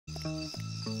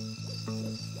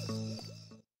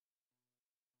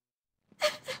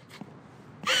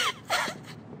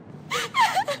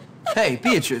Hey,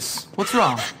 Beatrice, what's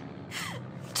wrong?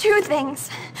 Two things.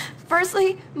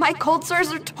 Firstly, my cold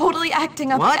sores are totally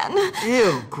acting up again.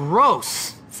 Ew,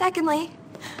 gross. Secondly,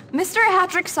 Mr.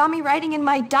 Hattrick saw me writing in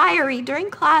my diary during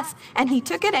class, and he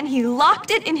took it and he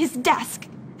locked it in his desk.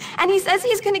 And he says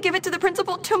he's gonna give it to the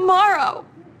principal tomorrow.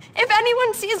 If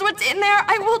anyone sees what's in there,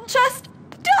 I will just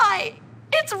die.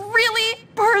 It's really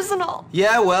personal.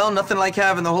 Yeah, well, nothing like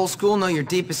having the whole school know your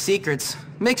deepest secrets.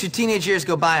 Makes your teenage years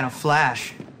go by in a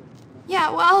flash. Yeah,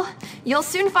 well, you'll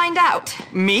soon find out.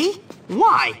 Me?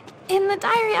 Why? In the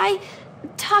diary, I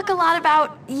talk a lot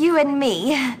about you and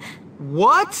me.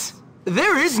 What?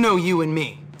 There is no you and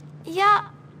me. Yeah,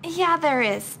 there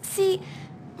is. See,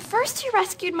 first you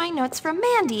rescued my notes from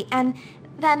Mandy, and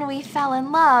then we fell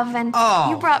in love, and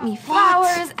you brought me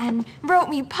flowers, and wrote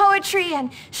me poetry,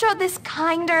 and showed this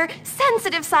kinder,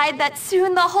 sensitive side that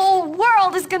soon the whole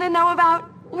world is gonna know about.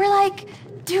 We're like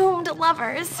doomed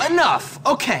lovers. Enough!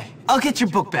 Okay, I'll get your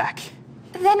book back.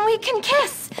 Then we can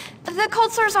kiss. The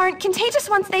cold sores aren't contagious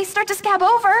once they start to scab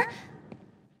over.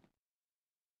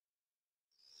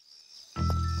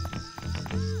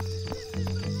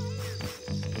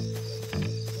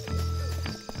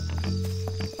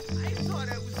 I thought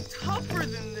I was tougher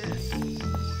than this.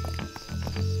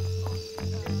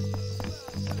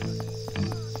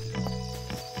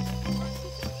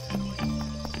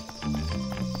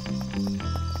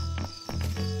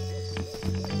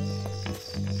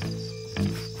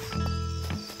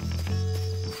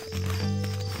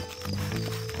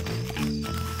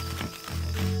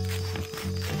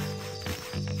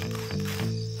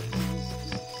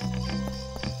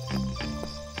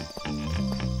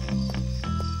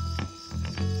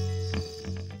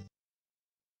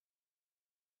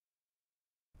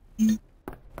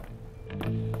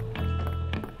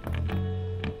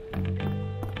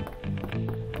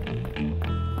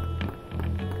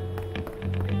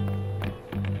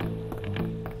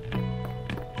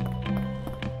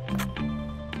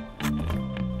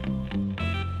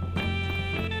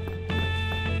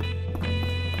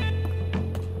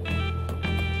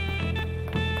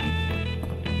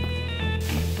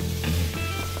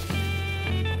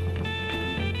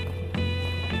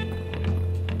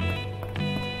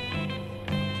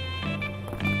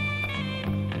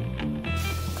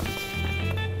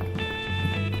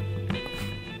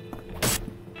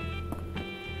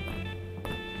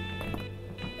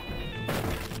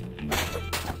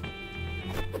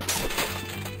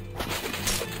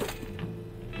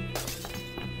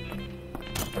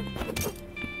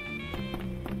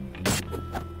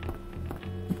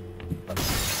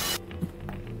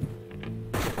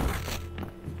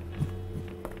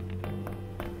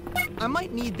 I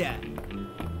might need that.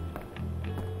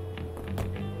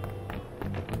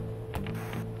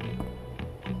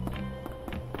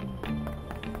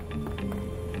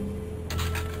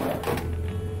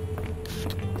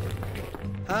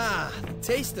 Ah, the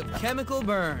taste of chemical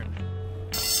burn.